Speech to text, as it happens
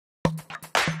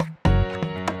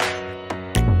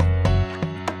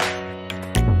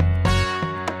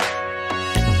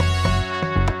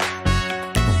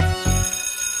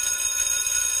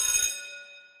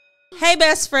Hey,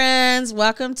 best friends.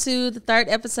 Welcome to the third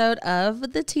episode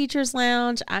of The Teacher's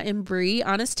Lounge. I am Bree,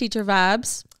 Honest Teacher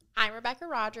Vibes. I'm Rebecca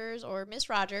Rogers, or Miss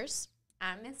Rogers.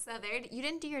 I'm Ms.Sutherd. You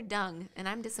didn't do your dung, and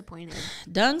I'm disappointed.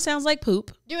 Dung sounds like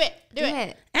poop. Do it. Do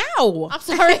it. Ow. I'm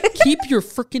sorry. Keep your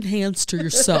freaking hands to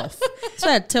yourself. That's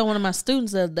what I had to tell one of my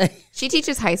students the other day. She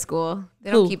teaches high school.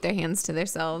 They don't keep their hands to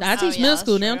themselves. I teach middle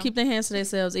school. They don't keep their hands to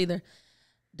themselves either.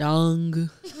 Dung.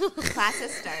 Class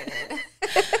has started.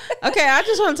 Okay, I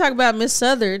just want to talk about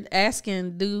ms.sutherd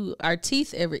asking, do our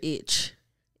teeth ever itch?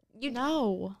 You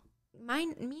know.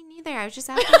 Me neither. I was just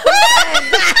asking for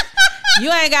friends.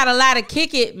 You ain't got a lot of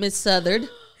kick it, ms.sutherd.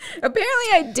 Apparently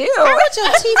I do. How would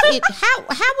your teeth itch?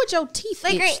 How would your teeth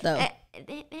itch, right, though?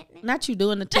 Not you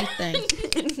doing the teeth thing.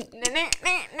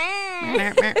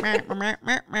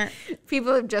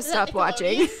 People have just stopped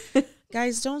watching.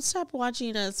 Guys, don't stop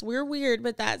watching us. We're weird,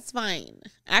 but that's fine.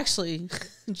 Actually,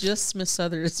 just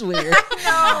ms.Sutherd is weird.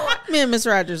 No. Me and Miss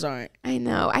Rogers aren't. I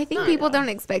know. I think people don't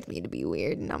expect me to be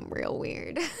weird, and I'm real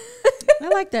weird. I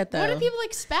like that, though. What do people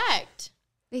expect?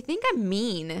 They think I'm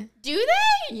mean. Do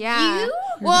they? Yeah. You?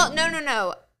 Well,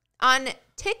 no. On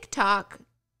TikTok,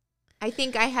 I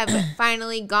think I have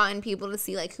finally gotten people to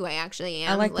see like who I actually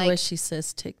am. I like the way she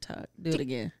says TikTok. Do it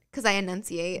again. Because I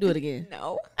enunciate. Do it again.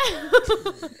 No.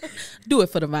 Do it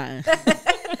for the vine.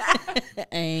 I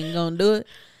ain't gonna do it.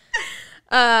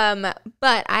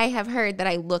 But I have heard that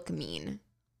I look mean.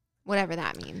 Whatever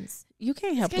that means. You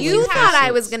can't help it. You thought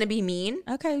I was gonna be mean.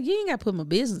 Okay, you ain't gotta put my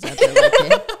business out there like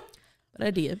that. But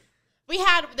I did.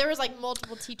 There was like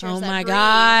multiple teachers. Oh that my Bree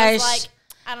gosh. was like,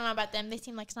 I don't know about them. They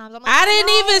seem like snobs. I'm like, I didn't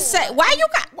even say. Why you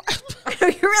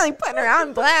got? You're really putting her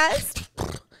on blast.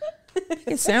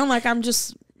 It sound like I'm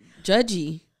just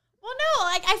judgy. Well, no,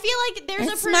 like I feel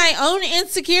like It's my own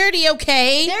insecurity,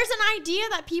 okay? There's an idea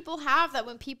that people have that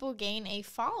when people gain a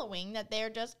following, that they're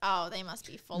just, they must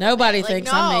be full. Nobody of it.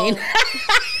 thinks no. I'm mean.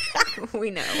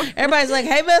 We know. Everybody's like,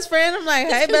 "Hey, best friend." I'm like,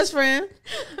 "Hey, best friend."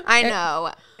 I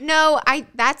know. No,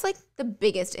 that's like the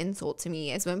biggest insult to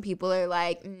me is when people are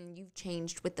like, "You've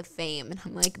changed with the fame," and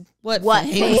I'm like, What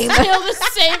fame? Still the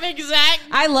same exact.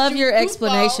 I love your goofballs.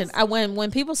 explanation.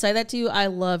 When people say that to you, I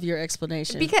love your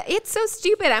explanation. Because it's so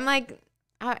stupid. I'm like,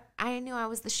 I knew I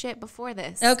was the shit before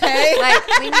this. Okay.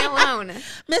 Like, leave me alone.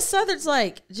 ms.Sutherd's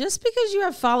like, just because you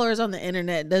have followers on the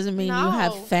internet doesn't mean you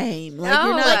have fame. Like, No.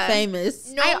 you're not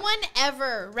famous. No one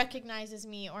ever recognizes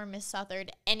me or ms.Sutherd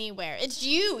anywhere. It's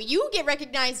you. You get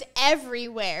recognized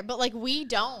everywhere, but like we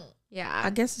don't. Yeah.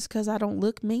 I guess it's because I don't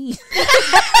look mean.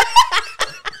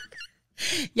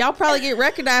 Y'all probably get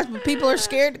recognized, but people are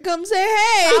scared to come say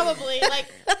hey. Probably. Like,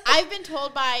 I've been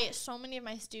told by so many of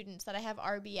my students that I have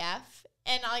RBF.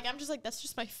 And I'm just like, that's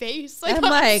just my face. Like,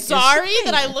 I'm sorry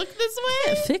that I look this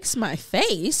way. Fix my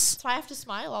face. So I have to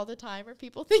smile all the time or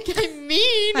people think I'm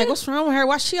mean. Like, what's wrong with her?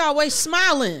 Why is she always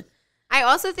smiling? I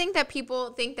also think that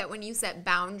people think that when you set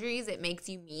boundaries, it makes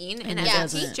you mean. And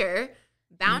as a teacher,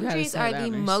 boundaries are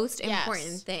the most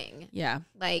important thing. Yeah.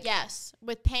 Like, yes.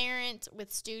 With parents,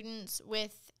 with students,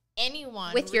 with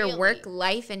anyone. With your work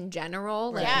life in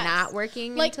general, like not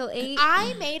working until 8.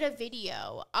 I made a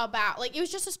video about, it was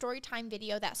just a story time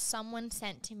video that someone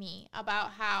sent to me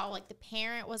about how, the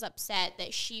parent was upset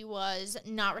that she was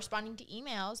not responding to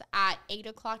emails at 8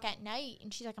 o'clock at night.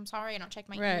 And she's like, I'm sorry, I don't check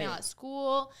my email at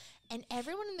school. And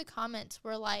everyone in the comments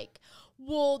were like,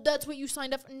 well, that's what you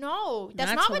signed up for. No,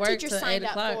 that's not what teachers signed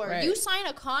up for. Right. You sign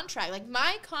a contract. Like,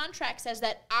 my contract says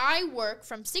that I work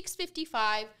from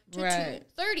 6:55 to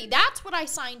 2:30. That's what I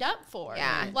signed up for.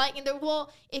 Yeah.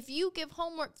 If you give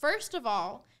homework, first of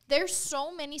all, there's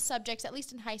so many subjects, at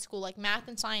least in high school, like math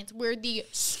and science, where the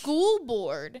school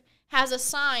board has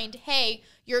assigned, hey,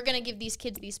 you're going to give these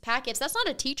kids these packets. That's not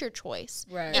a teacher choice.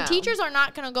 Right. And teachers are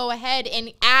not going to go ahead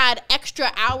and add extra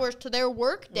hours to their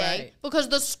work day because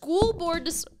the school board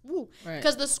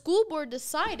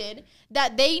decided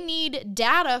that they need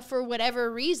data for whatever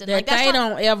reason. That they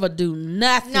don't ever do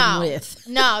nothing with.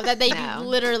 No, that they do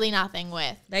literally nothing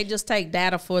with. They just take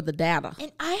data for the data.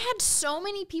 And I had so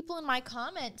many people in my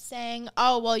comments saying,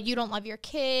 oh, well, you don't love your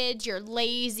kids, you're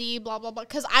lazy, blah, blah, blah,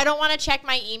 because I don't want to check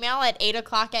my email at 8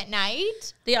 o'clock at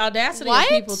night. The audacity of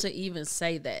people to even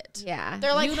say that. Yeah.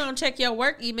 They're like, you don't check your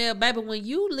work email, baby. When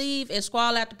you leave and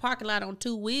squall out the parking lot on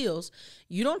 2 wheels,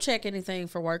 you don't check anything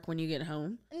for work when you get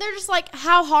home. And they're just like,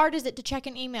 how hard is it to check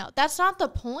an email? That's not the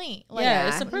point.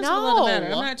 It's the principle of the matter.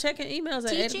 I'm not checking emails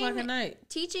at 8 o'clock at night.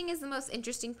 Teaching is the most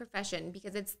interesting profession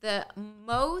because it's the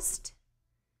most,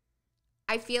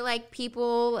 I feel like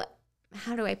people,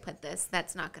 how do I put this?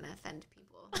 That's not going to offend people.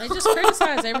 They just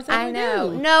criticize everything I know.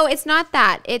 we do. No, it's not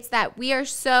that. It's that we are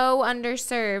so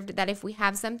underserved that if we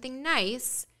have something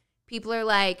nice, people are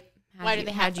like, Why do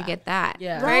they have How'd you get that?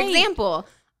 Yeah. For Right. example,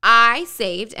 I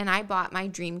saved and I bought my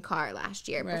dream car last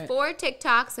year Right. before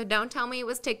TikTok. So don't tell me it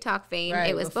was TikTok fame. Right,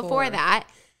 It was before before. that.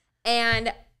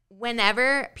 And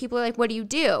whenever people are like, what do you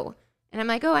do? And I'm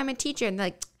like, oh, I'm a teacher. And they're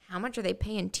like, how much are they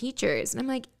paying teachers? And I'm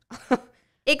like,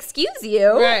 excuse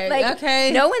you. Right, Like,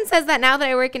 okay. no one says that now that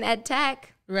I work in ed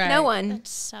tech. Right. No one. That's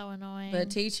so annoying. But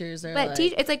teachers are But like,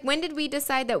 it's like, when did we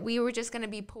decide that we were just going to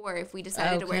be poor if we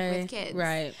decided to work with kids?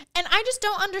 Right. And I just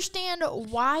don't understand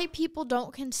why people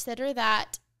don't consider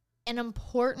that an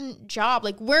important job.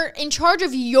 Like, we're in charge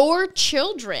of your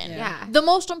children. Yeah. The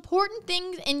most important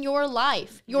things in your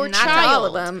life, your Not child. all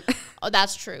of them. Oh,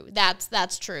 that's true.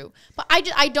 That's true. But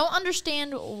I don't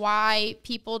understand why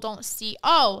people don't see,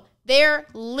 oh, they're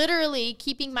literally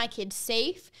keeping my kids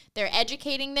safe. They're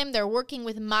educating them. They're working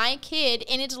with my kid.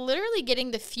 And it's literally getting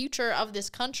the future of this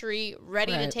country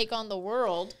ready to Right. take on the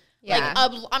world. Yeah.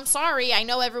 Like, I'm sorry. I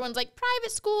know everyone's like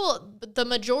private school, but the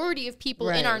majority of people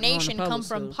Right, in our going to nation public come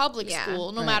from school. public Yeah.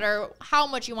 school. No Right. matter how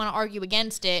much you want to argue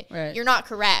against it, Right. you're not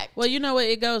correct. Well, you know what?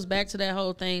 It goes back to that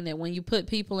whole thing that when you put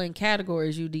people in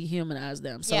categories, you dehumanize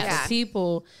them. So Yes. for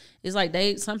people, it's like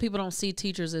some people don't see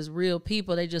teachers as real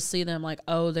people. They just see them like,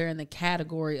 oh, they're in the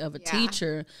category of a Yeah.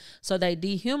 teacher. So they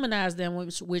dehumanize them,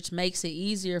 which makes it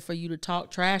easier for you to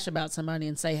talk trash about somebody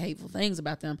and say hateful things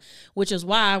about them. Which is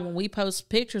why when we post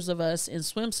pictures of us in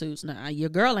swimsuits, now your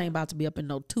girl ain't about to be up in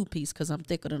no two-piece because I'm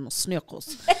thicker than the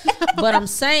snickles. But I'm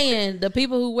saying the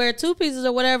people who wear two pieces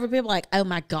or whatever, people are like, oh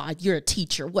my God, you're a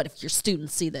teacher. What if your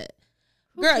students see that?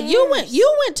 Girl, you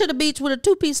went to the beach with a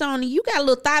two-piece on and you got a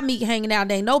little thigh meat hanging out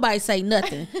there. Ain't nobody say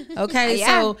nothing. Okay?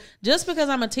 Yeah. So just because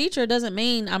I'm a teacher doesn't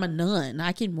mean I'm a nun.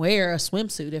 I can wear a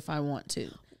swimsuit if I want to.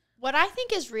 What I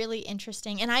think is really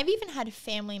interesting, and I've even had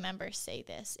family members say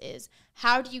this, is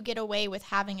how do you get away with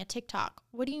having a TikTok?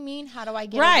 What do you mean? How do I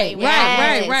get away with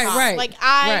having a TikTok? Right. Like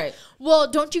Right. well,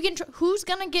 don't you get in who's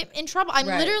going to get in trouble? I'm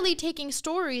Right. literally taking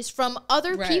stories from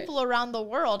other Right. people around the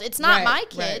world. It's not Right, my right,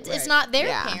 kids. It's right. not their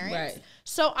Yeah. parents. Right.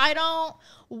 So I don't,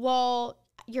 well,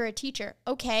 you're a teacher.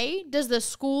 Okay. Does the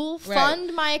school Right.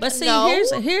 fund my But see, no.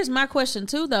 here's my question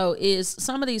too, though, is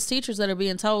some of these teachers that are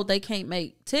being told they can't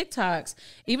make TikToks,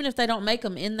 even if they don't make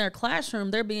them in their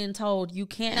classroom, they're being told you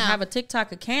can't No. have a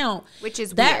TikTok account. Which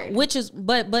is weird.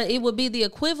 But it would be the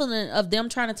equivalent of them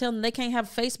trying to tell them they can't have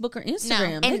Facebook or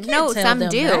Instagram. They And can't no, tell some them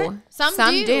do. that. Some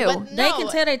do. But They no. can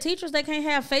tell their teachers they can't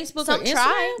have Facebook Some or Instagram.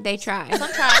 try. They try.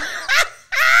 Some try.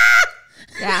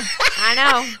 Yeah, I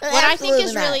know. What I think is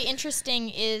Absolutely not. really interesting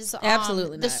is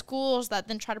Absolutely the not. schools that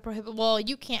then try to prohibit, well,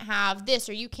 you can't have this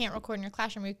or you can't record in your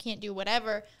classroom or you can't do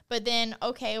whatever. But then,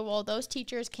 okay, well, those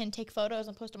teachers can take photos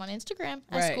and post them on Instagram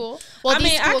at Right. school. Well, I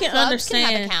these mean, I school can clubs understand.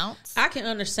 can have accounts. I can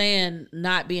understand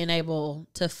not being able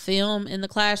to film in the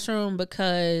classroom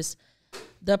because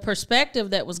the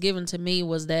perspective that was given to me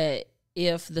was that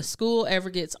if the school ever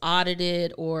gets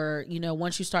audited or,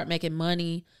 once you start making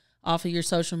money off of your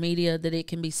social media, that it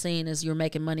can be seen as you're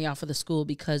making money off of the school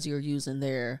because you're using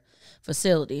their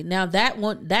facility. Now that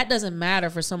doesn't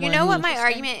matter for someone. You know who, what my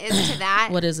argument is to that?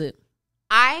 What is it?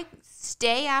 I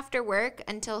stay after work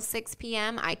until 6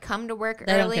 p.m. I come to work They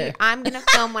don't early. care. I'm going to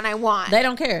film when I want. They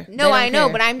don't care. No, They don't I know,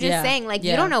 care. but I'm just Yeah. saying, like,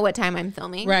 Yeah. you don't know what time I'm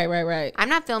filming. Right. I'm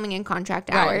not filming in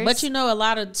contract hours. Right. But a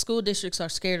lot of school districts are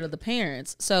scared of the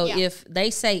parents. So Yeah. if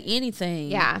they say anything,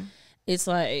 Yeah. it's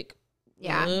like,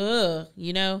 Yeah. ugh.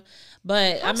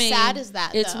 But How I mean, sad is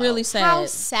that, It's though? really sad. How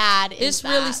sad is It's that?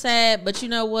 really sad. But you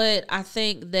know what? I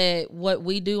think that what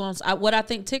we do what I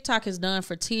think TikTok has done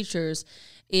for teachers,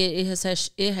 it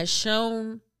has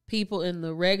shown people in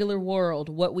the regular world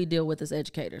what we deal with as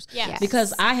educators. Yes.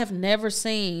 Because I have never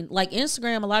seen, like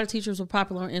Instagram, a lot of teachers were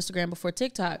popular on Instagram before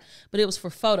TikTok, but it was for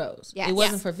photos. Yes. It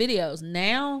wasn't Yes. for videos.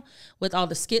 Now, with all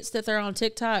the skits that they're on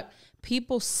TikTok,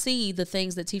 people see the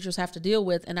things that teachers have to deal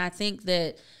with. And I think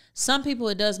that some people,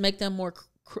 it does make them more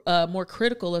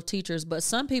critical of teachers, but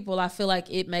some people, I feel like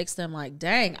it makes them like,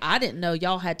 dang, I didn't know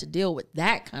y'all had to deal with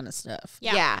that kind of stuff.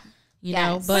 Yeah. You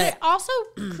know, Yes. But it but also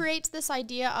creates this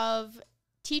idea of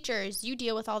teachers, you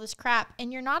deal with all this crap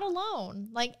and you're not alone.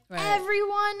 Like Right.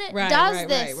 everyone Right, does right,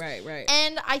 this. right.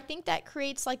 And I think that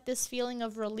creates like this feeling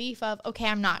of relief of, okay,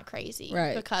 I'm not crazy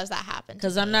Right. because that happened.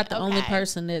 because I'm not the only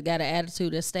person that got an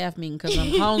attitude at staff meeting because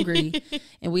I'm hungry,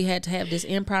 and we had to have this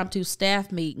impromptu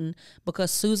staff meeting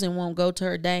because Susan won't go to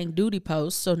her dang duty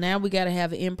post. So now we got to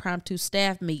have an impromptu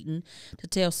staff meeting to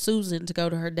tell Susan to go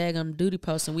to her daggum duty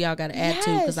post, and we all got an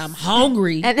attitude because I'm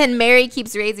hungry. And then Mary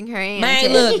keeps raising her hand Man, to,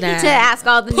 look now. to ask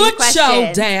all the new Put questions.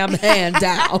 your damn hand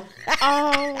down.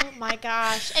 Oh my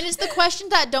gosh. And it's the questions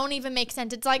that don't even make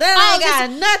sense. It's like, That oh, ain't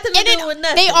got nothing to and do with it,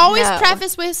 nothing. they always No.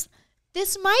 preface with,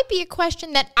 this might be a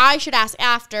question that I should ask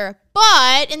after,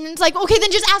 but, and then it's like, okay, then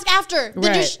just ask after.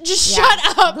 Then just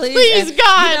shut up, please,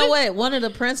 God. You know what? One of the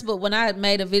principal, when I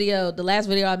made a video, the last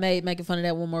video I made making fun of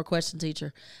that one more question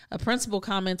teacher, a principal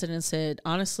commented and said,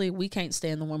 honestly, we can't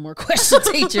stand the one more question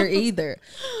teacher either.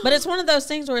 But it's one of those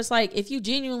things where it's like, if you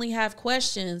genuinely have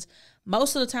questions,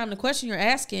 most of the time the question you're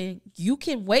asking, you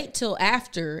can wait till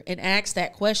after and ask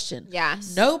that question.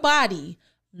 Yes.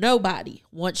 Nobody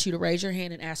wants you to raise your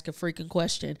hand and ask a freaking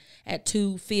question at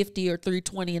 2:50 or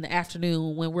 3:20 in the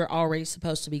afternoon when we're already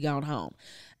supposed to be gone home.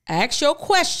 Ask your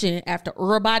question after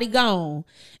everybody gone,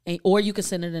 or you can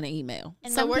send it in an email.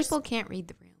 And some people can't read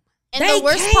the room. And the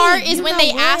worst part is when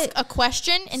they ask a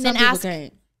question and then ask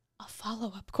a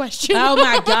follow-up question. Oh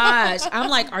my gosh. I'm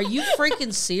like, are you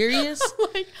freaking serious?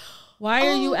 Like, why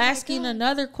are you asking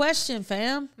another question,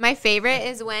 fam? My favorite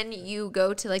is when you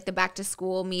go to like the back to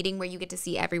school meeting where you get to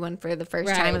see everyone for the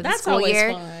first time of the school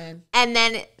year. Fun. And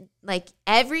then like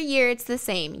every year it's the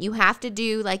same. You have to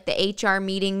do like the HR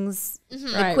meetings,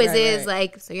 the quizzes,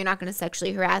 like, so you're not going to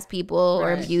sexually harass people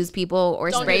or abuse people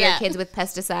or spray your kids with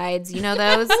pesticides. You know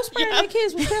those? Spraying your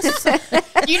kids with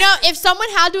pesticides. You know, if someone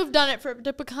had to have done it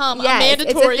to become a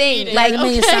mandatory meeting. Like,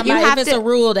 if it's a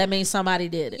rule, that means somebody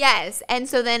did it. Yes. And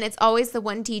so then it's always the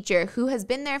one teacher who has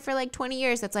been there for like 20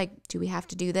 years that's like, do we have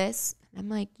to do this? And I'm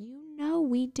like,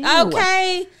 we do.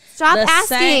 Okay. Stop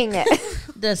asking.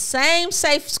 The same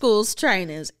safe schools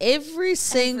trainings every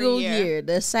single year.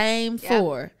 The same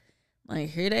four. Like,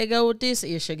 here they go with this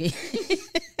issue again.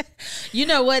 You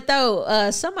know what, though?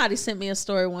 Somebody sent me a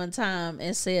story one time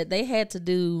and said they had to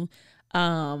do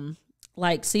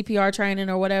like CPR training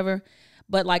or whatever.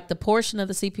 But like the portion of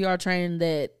the CPR training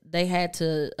that they had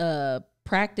to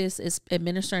practice is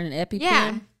administering an EpiPen.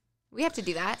 Yeah, we have to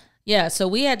do that. Yeah, so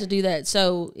we had to do that.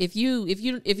 So if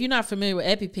you're not familiar with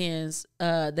EpiPens,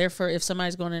 they're for if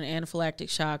somebody's going in anaphylactic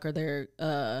shock or they're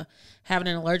having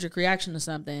an allergic reaction to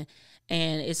something,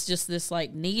 and it's just this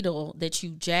like needle that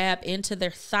you jab into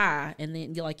their thigh, and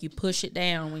then you push it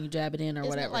down when you jab it in or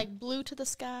whatever. Isn't it like blue to the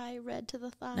sky, red to the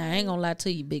thigh? Nah, I ain't gonna lie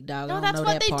to you, big dog. No, I don't that's know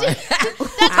what that they part. do.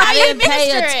 That's how you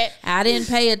administer it. I didn't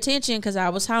pay attention because I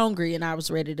was hungry and I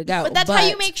was ready to go. But that's how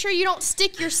you make sure you don't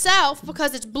stick yourself,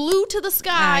 because it's blue to the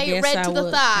sky, red to the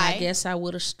thigh. I guess I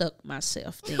would have stuck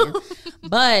myself then.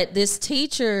 But this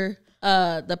teacher,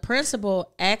 the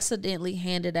principal, accidentally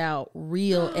handed out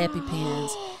real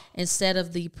EpiPens instead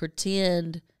of the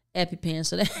pretend EpiPens.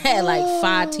 So they had like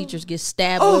 5 teachers get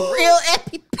stabbed with real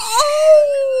EpiPens.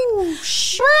 Oh,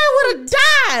 sure, I would have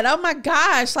died. Oh my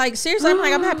gosh. Like, seriously,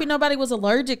 I'm happy nobody was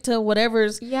allergic to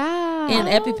whatever's in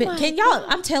EpiPen. Can y'all,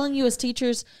 I'm telling you, as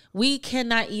teachers, we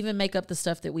cannot even make up the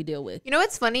stuff that we deal with. You know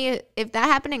what's funny? If that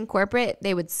happened in corporate,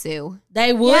 they would sue.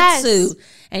 They would sue.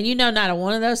 And you know, not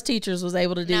one of those teachers was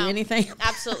able to do anything.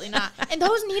 Absolutely not. And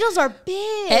those needles are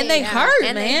big. And they hurt,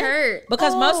 and man. They hurt.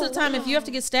 Because most of the time, if you have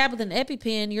to get stabbed with an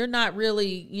EpiPen, you're not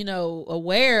really,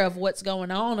 aware of what's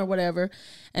going on or whatever.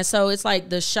 And so it's like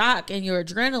the shock and your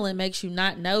adrenaline makes you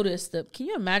not notice can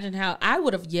you imagine how I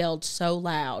would have yelled so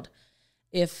loud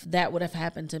if that would have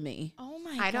happened to me? Oh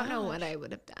my god. I don't know what I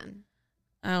would have done.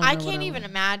 I can't even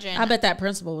imagine. I bet that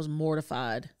principal was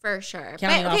mortified. For sure.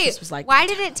 County office was like, why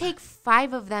did it take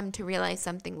 5 of them to realize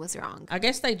something was wrong? I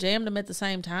guess they jammed them at the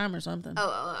same time or something.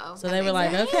 Oh. So they were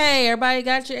like, okay, everybody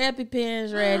got your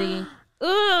EpiPens ready.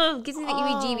 Ooh, gives me the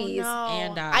EBGBs. No.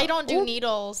 And I don't do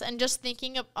needles, and just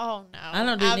thinking of I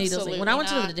don't do needles. When I went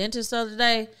to the dentist the other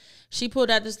day, she pulled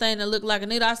out this thing that looked like a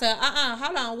needle. I said,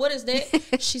 hold on, what is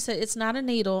that? She said, it's not a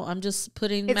needle. I'm just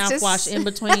putting mouthwash in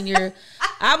between your.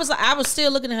 I was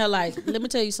still looking at her like, let me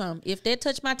tell you something. If that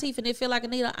touch my teeth and it feel like a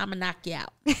needle, I'm gonna knock you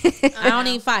out. I don't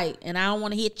even fight, and I don't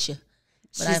want to hit you.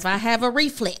 But if I have a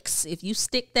reflex, if you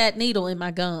stick that needle in my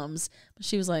gums,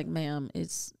 she was like, ma'am,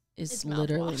 it's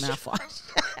literally mouthwash.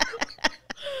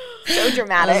 So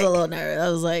dramatic. I was a little nervous. I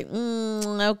was like,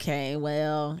 okay,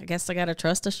 well, I guess I got to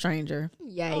trust a stranger.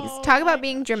 Yikes. Talk about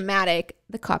being dramatic.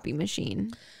 The copy machine.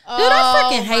 Dude,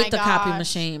 I freaking hate the copy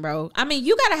machine, bro. I mean,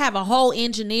 you got to have a whole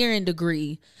engineering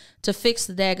degree to fix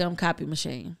the daggum copy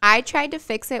machine. I tried to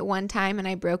fix it one time and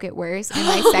I broke it worse. And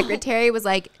my secretary was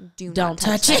like, don't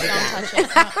touch it. Don't touch it.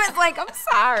 I was like, I'm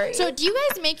sorry. So do you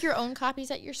guys make your own copies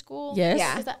at your school?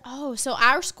 Yes. Yeah. So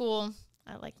our school...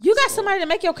 I like you got somebody to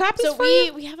make your copies so for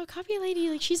you? We have a copy lady,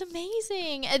 like she's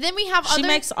amazing. And then we have She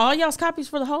makes all y'all's copies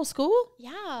for the whole school?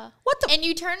 Yeah. What the And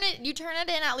you turn it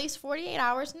in at least 48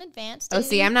 hours in advance. Oh,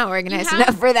 see, I'm not organized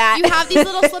enough for that. You have these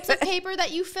little slips of paper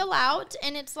that you fill out,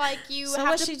 and it's like she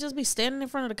just be standing in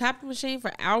front of the copy machine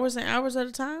for hours and hours at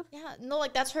a time? Yeah, no,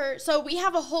 like that's her. So we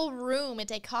have a whole room.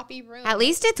 It's a copy room. At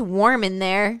least it's warm in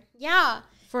there. Yeah.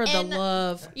 For the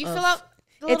love you of, fill out.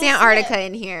 It's Antarctica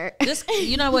in here. This,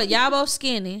 you know what? Y'all both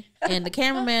skinny, and the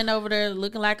cameraman over there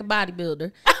looking like a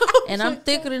bodybuilder, and I'm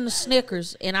thicker than the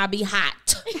Snickers, and I be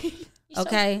hot.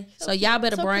 Okay, so y'all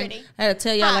better bring. Pretty. I had to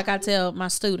tell y'all like I tell my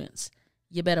students,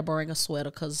 you better bring a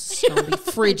sweater because it's gonna be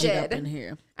frigid up in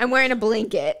here. I'm wearing a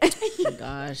blanket. Oh,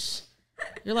 gosh,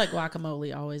 you're like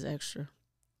guacamole, always extra.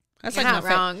 That's You're like not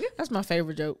wrong. That's my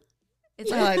favorite joke.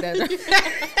 It's I like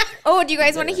that. Oh, do you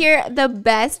guys want to hear the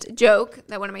best joke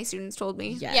that one of my students told me?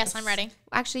 Yes, I'm ready.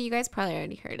 Actually, you guys probably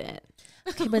already heard it.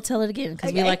 Okay, but tell it again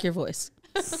because we like your voice.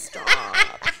 Stop.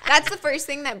 That's the first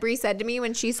thing that Bree said to me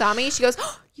when she saw me. She goes,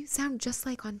 oh, you sound just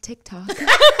like on TikTok.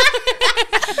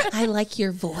 I like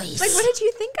your voice. Like, what did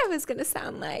you think I was going to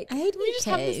sound like? We just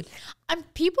have this.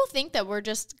 People think that we're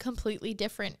just completely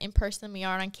different in person than we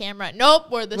are on camera. Nope,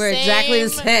 we're same. Exactly the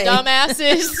same.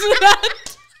 Dumbasses.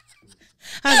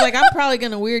 I was like, I'm probably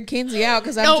going to weird Kinsey out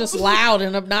because I'm just loud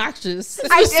and obnoxious.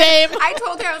 I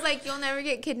told her, I was like, you'll never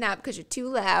get kidnapped because you're too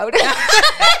loud.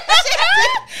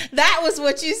 That was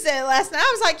what you said last night.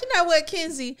 I was like, you know what,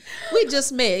 Kinsey? We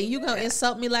just met. You going to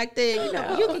insult me like that? You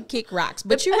know, you can kick rocks.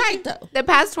 But you're right, though. The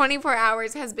past 24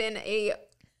 hours has been a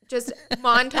just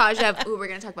montage of, ooh, we're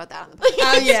going to talk about that on the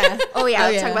podcast. Oh, yeah.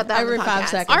 Let's talk about that Every on the 5 podcast.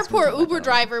 seconds. Our poor Uber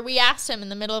driver, we asked him in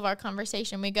the middle of our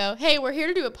conversation, we go, hey, we're here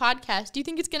to do a podcast. Do you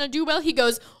think it's going to do well? He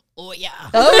goes, oh, yeah.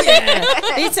 Oh,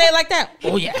 yeah. He'd say it like that.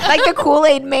 Oh, yeah. Like the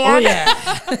Kool-Aid man. Oh,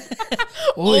 yeah.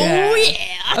 Oh,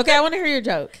 yeah. Okay, I want to hear your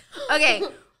joke. Okay.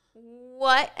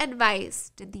 What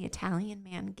advice did the Italian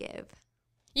man give?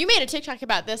 You made a TikTok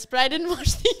about this, but I didn't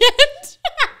watch the end.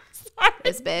 Sorry.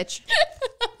 This bitch.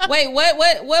 Wait, what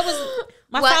was...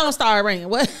 My phone started ringing.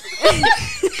 What?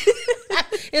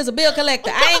 It was a bill collector.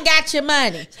 I ain't got your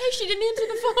money. Hey, she didn't answer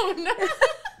the phone.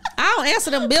 I don't answer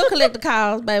them bill collector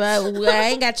calls, baby. I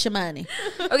ain't got your money.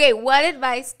 Okay, what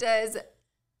advice does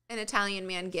an Italian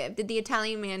man give? Did the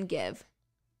Italian man give?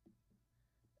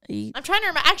 I'm trying to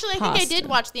remember. Actually, I think I did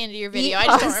watch the end of your video. I Eat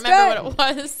just don't pasta. remember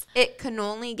what it was. It can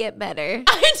only get better.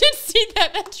 I did see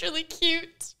that. That's really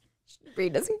cute. Bree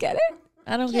doesn't get it.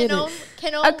 I don't get it.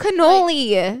 A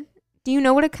cannoli. Do you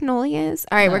know what a cannoli is?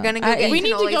 All right, we're going to go get We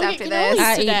need to cannolis go after get this. cannolis.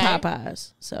 I today. eat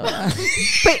Popeyes. So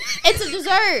It's a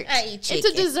dessert. I eat It's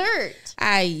chicken. a dessert.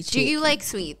 I eat Do chicken. you like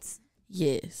sweets?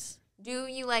 Yes. Do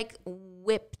you like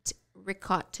whipped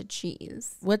ricotta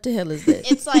cheese? What the hell is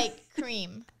that? It's like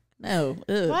cream. No.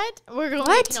 Ugh. What? We're going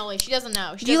What? to cannoli. She doesn't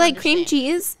know. Do you like cream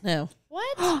cheese? No.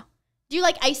 What? Do you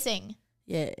like icing?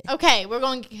 Yeah. Okay, we're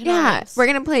going to cannolis. Yeah, we're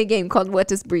going to play a game called What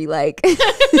Does Bree Like?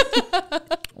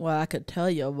 Well, I could tell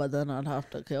you, but then I'd have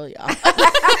to kill y'all.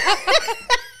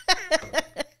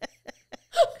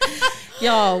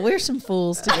 Y'all, we're some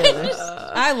fools together.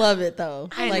 I love it though.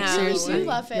 I like know. seriously, You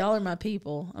love it. y'all are my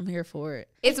people. I'm here for it.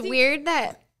 It's weird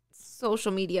that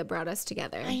social media brought us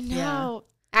together. I know.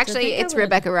 Actually, think I it's would-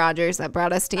 Rebecca Rogers that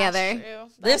brought us together. That's true.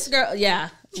 This girl, yeah,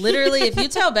 literally. If you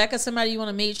tell Becca somebody you want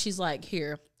to meet, she's like,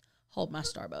 "Here, hold my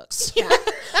Starbucks."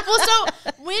 Well,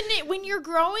 so when you're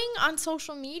growing on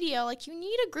social media, like you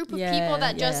need a group of people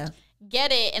that just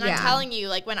get it. And I'm telling you,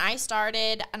 like when I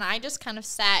started, and I just kind of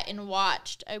sat and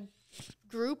watched a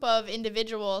group of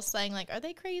individuals saying like, "Are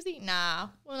they crazy?" Nah.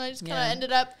 When I just kind of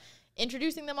ended up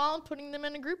introducing them all and putting them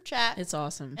in a group chat. It's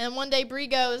awesome. And one day Bree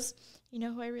goes, "You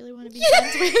know who I really want to be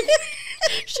friends with?"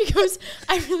 She goes,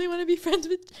 "I really want to be friends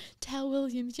with Tal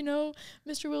Williams, you know,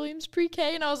 Mr. Williams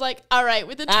pre-K." And I was like, all right,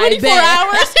 within 24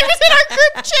 hours, he was in our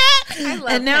group chat. I love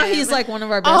And now him. he's like one of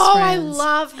our best Oh, friends. I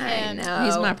love him. I know.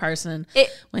 He's my person.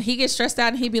 When he gets stressed out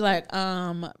and he'd be like,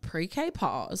 pre-K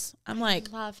pause. I'm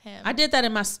like, Love him. I did that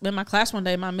in my class one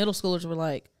day. My middle schoolers were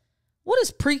like, what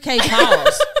is pre-K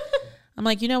pause? I'm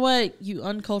like, you know what? You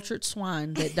uncultured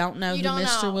swine that don't know who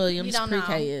Mr. Williams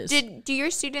pre-K is. Do your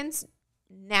students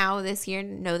now this year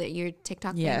know that you're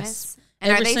TikTok Yes. famous?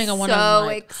 And Every are they single one so of them,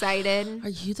 like, excited? Are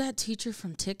you that teacher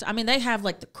from TikTok? I mean, they have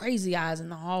like the crazy eyes in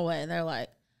the hallway, and they're like,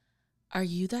 "Are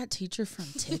you that teacher from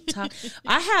TikTok?"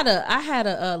 I had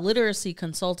a literacy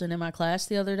consultant in my class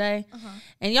the other day,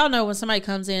 and y'all know when somebody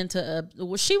comes in to,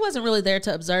 well, she wasn't really there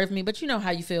to observe me, but you know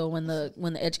how you feel when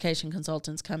the education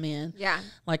consultants come in, Yeah.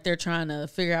 like they're trying to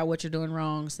figure out what you're doing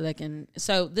wrong so they can.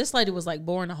 So this lady was like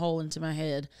boring a hole into my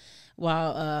head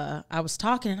while I was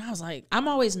talking, and I was like, I'm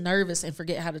always nervous and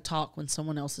forget how to talk when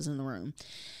someone else is in the room.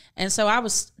 And so I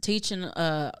was teaching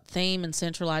a theme and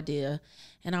central idea,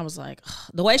 and I was like,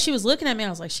 ugh. The way she was looking at me, I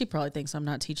was like, she probably thinks I'm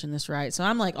not teaching this right. So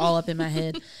I'm like all up in my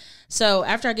head. So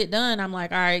after I get done, I'm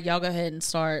like, all right, y'all go ahead and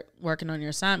start working on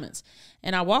your assignments.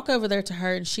 And I walk over there to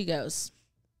her, and she goes,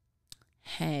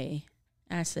 hey.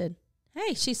 I said,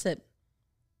 hey. She said,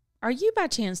 are you by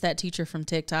chance that teacher from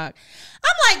TikTok?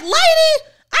 I'm like, lady,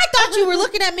 I thought you were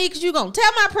looking at me because you're going to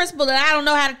tell my principal that I don't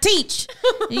know how to teach.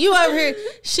 And you over here.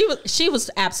 She was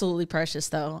absolutely precious,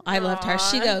 though. I loved her.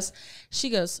 She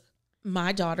goes,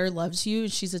 my daughter loves you.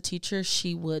 And she's a teacher.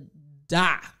 She would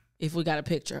die if we got a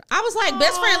picture. I was like,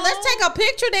 best friend, let's take a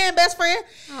picture then, best friend.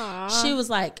 Aww. She was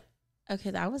like,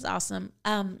 okay, that was awesome.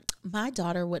 My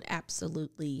daughter would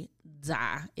absolutely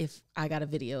die if I got a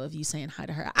video of you saying hi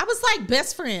to her. I was like,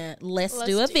 best friend, let's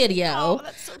do a video. Oh,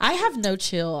 that's so cute. I have no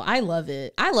chill. I love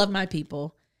it. I love my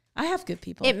people. I have good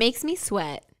people. It makes me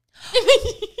sweat.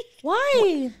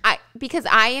 Why? Because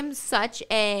I am such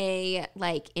a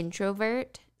like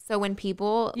introvert. So when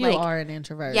people you are an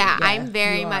introvert. Yeah, I'm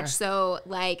very much so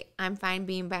like I'm fine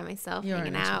being by myself,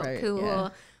 hanging out, cool. Yeah.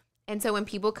 And so when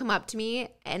people come up to me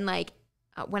and like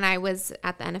when I was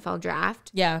at the NFL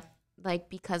draft, like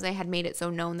because I had made it so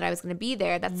known that I was going to be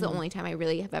there, that's the only time I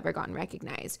really have ever gotten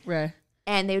recognized. Right.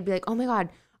 And they would be like, "Oh my God,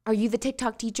 are you the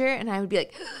TikTok teacher?" And I would be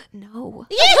like, "No."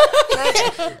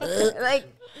 Like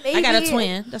maybe. I got a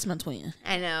twin. That's my twin.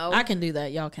 I know. I can do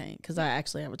that. Y'all can't because I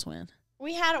actually have a twin.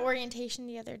 We had orientation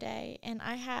the other day, and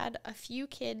I had a few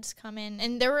kids come in,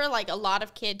 and there were like a lot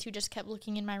of kids who just kept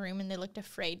looking in my room, and they looked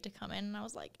afraid to come in, and I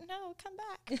was like, no, come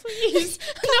back, please.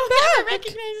 No one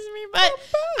recognizes me, but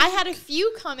I had a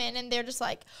few come in, and they're just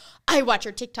like, I watch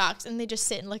your TikToks, and they just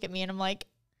sit and look at me, and I'm like,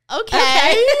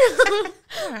 okay.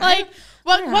 Like,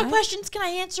 what questions can I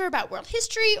answer about world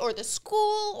history or the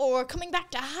school or coming back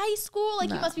to high school? Like,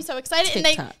 you must be so excited.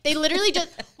 TikTok. And they literally just,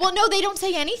 well, no, they don't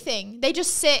say anything. They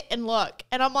just sit and look.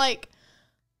 And I'm like,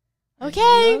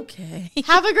 okay.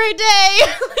 Have a great day.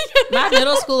 My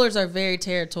middle schoolers are very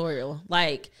territorial.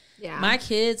 Like, my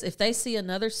kids, if they see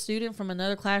another student from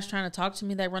another class trying to talk to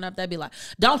me, they run up, they'd be like,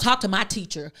 don't talk to my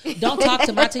teacher. Don't talk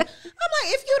to my teacher. I'm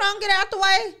like, if you don't get out the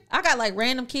way. I got like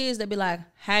random kids that be like,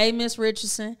 hey, Miss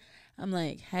Richardson. I'm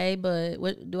like, hey, bud,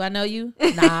 what, do I know you?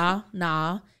 Nah.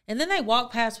 And then they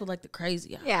walk past with like the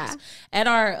crazy eyes. Yeah. At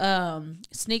our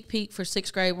sneak peek for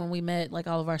 6th grade when we met like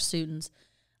all of our students,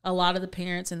 a lot of the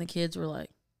parents and the kids were like,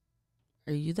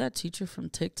 are you that teacher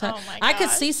from TikTok? Oh my I could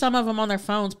see some of them on their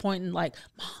phones pointing like,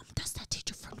 Mom, that's that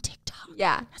teacher from TikTok.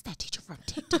 Yeah. That's that teacher from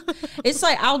TikTok. It's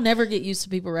like, I'll never get used to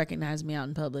people recognizing me out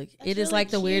in public. That's it is really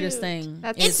like the weirdest thing.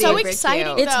 It's so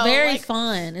exciting, though. It's very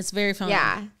fun. It's very fun.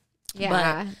 Yeah.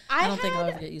 Yeah. But I don't think I'll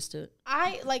ever get used to it.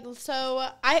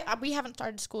 We haven't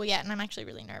started school yet, and I'm actually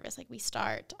really nervous. Like, we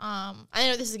start, I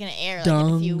know this is going to air like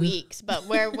in a few weeks, but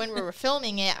when we were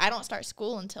filming it, I don't start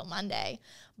school until Monday.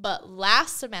 But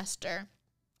last semester,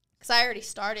 because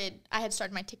I had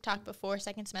started my TikTok before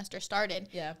second semester started.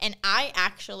 Yeah. And I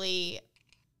actually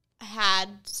had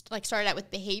like started out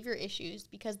with behavior issues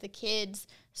because the kids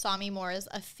saw me more as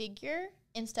a figure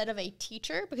instead of a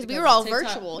teacher because we were all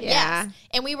virtual. Yeah. Yes.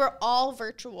 And we were all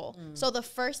virtual. So the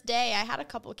first day I had a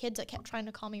couple of kids that kept trying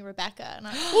to call me Rebecca, and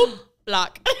I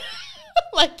block.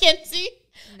 Like, Kenzie.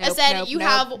 I said, you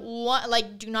have one,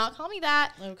 like, do not call me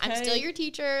that. Okay. I'm still your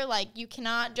teacher. Like, you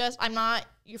cannot I'm not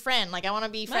your friend. Like, I want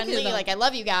to be friendly. Like, I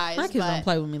love you guys. My kids don't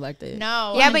play with me like that.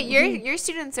 No. Yeah, but your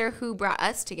students are who brought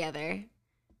us together.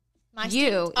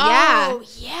 Yeah. Oh,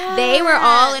 yeah. They were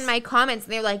all in my comments.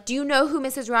 And they were like, do you know who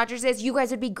Mrs. Rogers is? You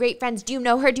guys would be great friends. Do you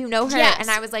know her? Do you know her? Yes. And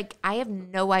I was like, I have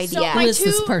no idea. So who is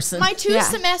this person? My two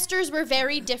semesters were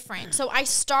very different. So I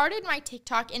started my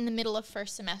TikTok in the middle of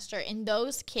first semester, and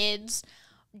those kids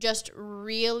just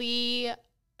really...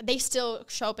 They still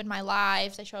show up in my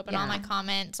lives. They show up in all my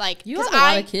comments. Like, you have a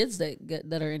lot of kids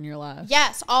that are in your life.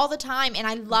 Yes, all the time, and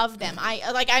I love them.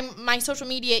 My social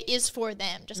media is for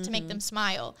them, just to make them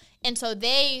smile. And so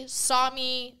they saw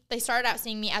me. They started out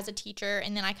seeing me as a teacher,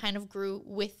 and then I kind of grew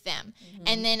with them.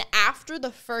 And then after the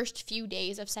first few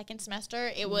days of second semester,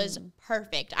 it was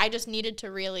perfect. I just needed to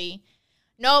really.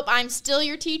 Nope, I'm still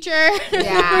your teacher.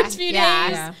 Yeah. The first few days.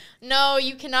 Yeah. No,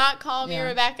 you cannot call me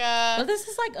Rebecca. But this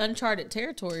is like uncharted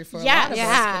territory for a lot of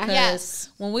us. Because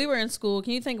when we were in school,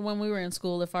 can you think when we were in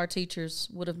school if our teachers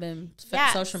would have been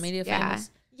social media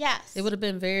famous? Yes. It would have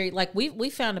been very, like, we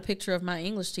found a picture of my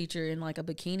English teacher in, like, a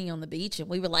bikini on the beach, and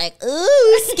we were like,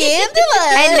 ooh,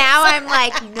 scandalous. And now I'm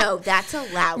like, no, that's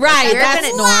allowed. Right, like,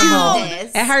 that's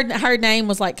normal. And her name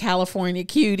was, like, California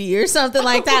Cutie or something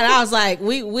like that. I was like,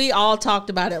 we all talked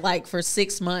about it, like, for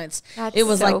 6 months. It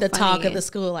was, so like, the talk of the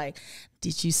school, like,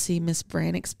 did you see Miss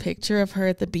Brannick's picture of her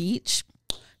at the beach?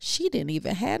 She didn't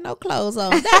even have no clothes on.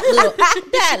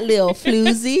 That little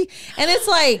floozy. And it's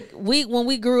like when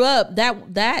we grew up,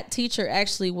 that teacher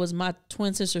actually was my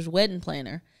twin sister's wedding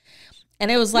planner.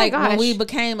 And it was like when we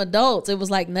became adults, it was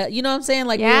like, you know what I'm saying?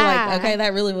 Like, we were like, okay,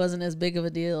 that really wasn't as big of a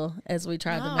deal as we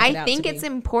tried to make it out. I think it's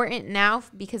important now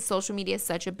because social media is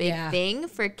such a big thing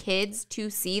for kids to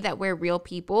see that we're real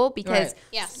people, because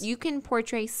you can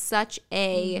portray such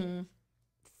a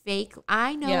fake.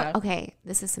 I know. Yeah. Okay,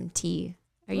 this is some tea.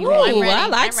 Are you ready? Ooh, I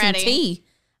like some tea.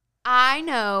 I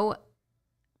know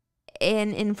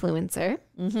an influencer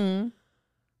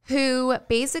who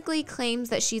basically claims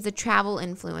that she's a travel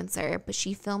influencer, but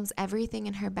she films everything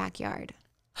in her backyard.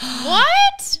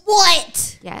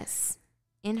 What? Yes.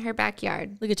 In her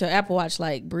backyard. Look at your Apple Watch,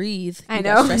 like, breathe. I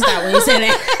know. Stressed out when you say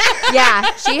that.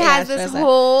 Yeah, she has this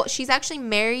whole, she's actually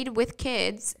married with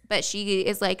kids, but she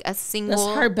is like a single.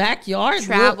 That's her backyard.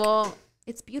 Travel. Look.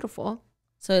 It's beautiful.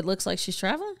 So it looks like she's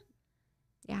traveling?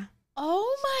 Yeah.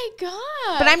 Oh my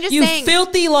God. But I'm just saying. You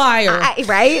filthy liar.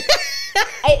 Right?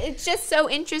 It's just so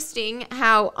interesting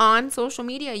how on social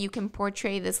media you can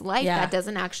portray this life that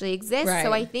doesn't actually exist. Right.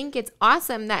 So I think it's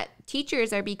awesome that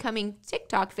teachers are becoming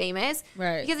TikTok famous,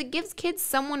 because it gives kids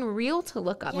someone real to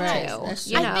look up to. I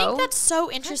think that's so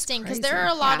interesting, because there are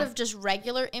a lot of just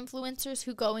regular influencers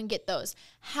who go and get those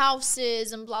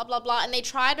houses and blah, blah, blah. And they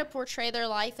try to portray their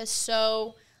life as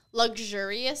so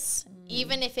luxurious,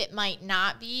 even if it might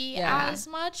not be as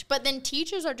much. But then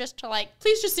teachers are just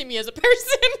please just see me as a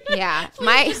person. Yeah.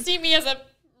 Please just see me as a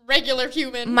regular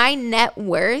human. My net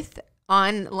worth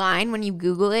online, when you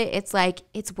Google it, it's like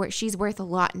she's worth a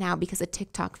lot now because of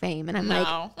TikTok fame, and I'm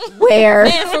like, where?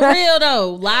 Man, for real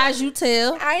though, lies you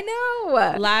tell. I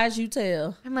know, lies you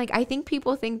tell. I'm like, I think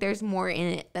people think there's more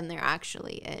in it than there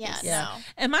actually is. Yeah.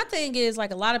 And my thing is,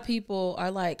 like, a lot of people are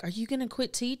like, "Are you gonna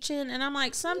quit teaching?" And I'm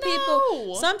like, some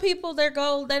people, their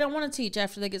goal, they don't want to teach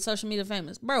after they get social media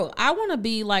famous. Bro, I want to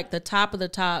be like the top of the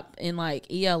top in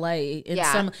like ELA.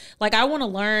 Some like, I want to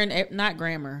learn not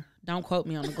grammar. Don't quote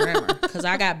me on the grammar, because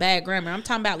I got bad grammar. I'm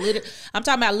talking about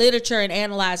literature and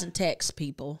analyzing text,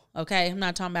 people. Okay, I'm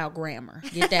not talking about grammar.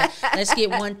 Get that? Let's get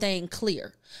one thing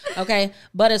clear. Okay,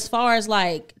 but as far as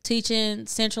like teaching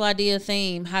central idea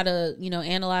theme, how to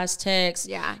analyze text,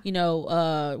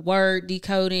 word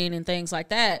decoding and things like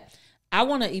that, I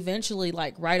want to eventually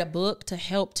like write a book to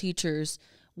help teachers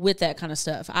with that kind of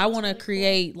stuff. I want to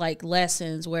create like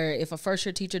lessons where if a first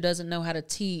year teacher doesn't know how to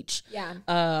teach,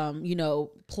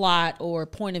 plot or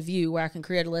point of view, where I can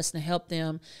create a lesson to help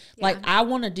them. Yeah. Like, I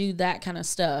want to do that kind of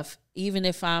stuff, even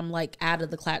if I'm like out of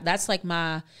the class. That's like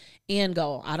my end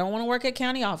goal. I don't want to work at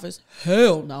county office.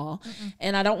 Hell no.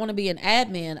 And I don't want to be an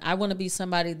admin. I want to be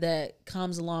somebody that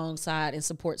comes alongside and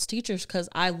supports teachers, because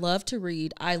I love to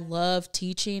read. I love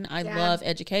teaching. I love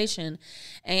education.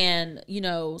 And,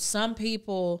 some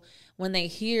people, when they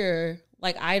hear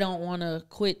like, I don't want to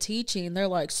quit teaching, they're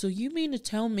like, so you mean to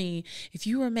tell me if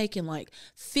you were making like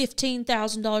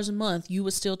 $15,000 a month, you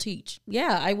would still teach?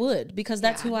 Yeah, I would, because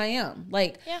that's who I am.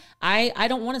 Like, I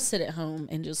don't want to sit at home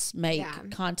and just make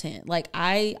content. Like,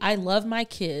 I love my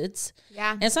kids.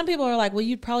 Yeah. And some people are like, well,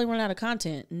 you'd probably run out of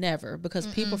content. Never, because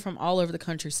people from all over the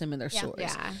country send me their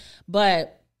stories. Yeah.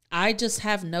 But I just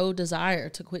have no desire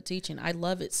to quit teaching. I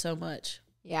love it so much.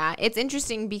 Yeah, it's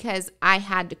interesting because I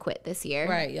had to quit this year.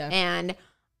 Right, yeah. And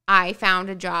I found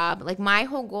a job. Like, my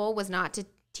whole goal was not to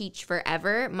teach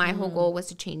forever. My whole goal was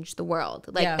to change the world.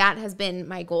 Like, that has been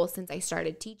my goal since I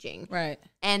started teaching. Right.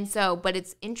 And so, but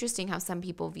it's interesting how some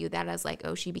people view that as like,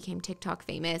 oh, she became TikTok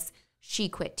famous, she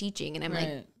quit teaching. And I'm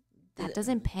like, that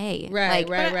doesn't pay. Right,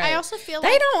 like, right. I also feel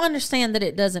they don't understand that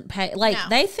it doesn't pay. Like,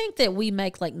 they think that we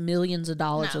make like millions of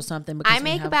dollars or something. Because I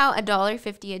make about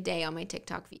 $1.50 a day on my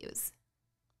TikTok views.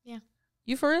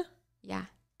 You for real? Yeah.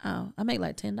 Oh, I make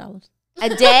like $10 a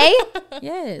day.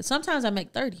 Yeah, sometimes I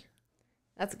make 30.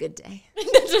 That's a good day.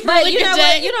 That's a really but you good know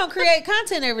day. what? You don't create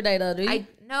content every day, though, do you?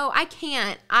 No, I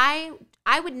can't. I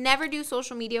would never do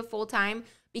social media full time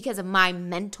because of my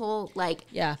mental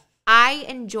I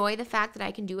enjoy the fact that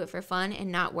I can do it for fun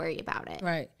and not worry about it.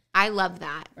 Right. I love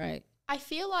that. Right. I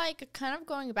feel like, kind of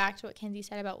going back to what Kenzie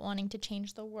said about wanting to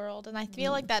change the world, and I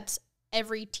feel like that's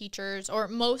every teacher's or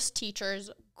most teachers'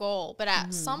 goal. But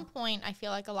at some point, I feel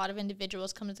like a lot of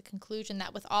individuals come to the conclusion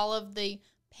that with all of the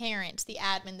parents, the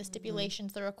admin, the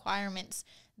stipulations, the requirements,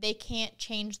 they can't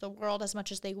change the world as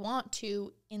much as they want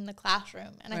to in the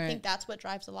classroom. And I think that's what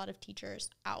drives a lot of teachers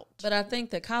out. But I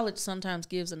think that college sometimes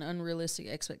gives an unrealistic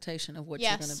expectation of what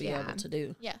you're going to be able to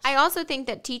do. Yes. I also think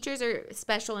that teachers are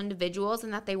special individuals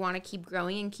and that they want to keep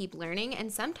growing and keep learning.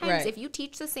 And sometimes if you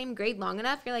teach the same grade long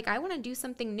enough, you're like, I want to do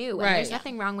something new. And there's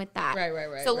nothing wrong with that.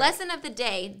 Right. So lesson of the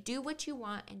day, do what you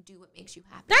want and do what makes you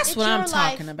happy. That's what I'm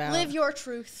talking about. Live your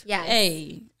truth. Yes.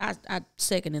 Hey, I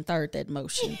second and third that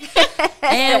motion.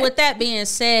 And And with that being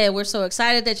said, we're so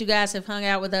excited that you guys have hung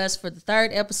out with us for the 3rd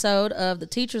episode of the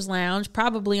Teacher's Lounge,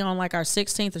 probably on like our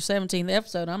 16th or 17th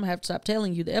episode. I'm going to have to stop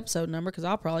telling you the episode number because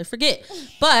I'll probably forget.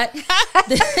 But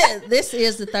this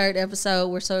is the 3rd episode.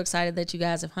 We're so excited that you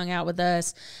guys have hung out with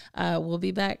us. We'll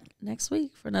be back next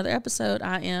week for another episode.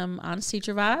 I am Honest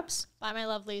Teacher Vibes. Bye, my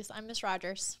lovelies. I'm Miss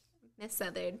Rogers. Ms.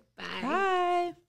 Southerd. Bye. Bye.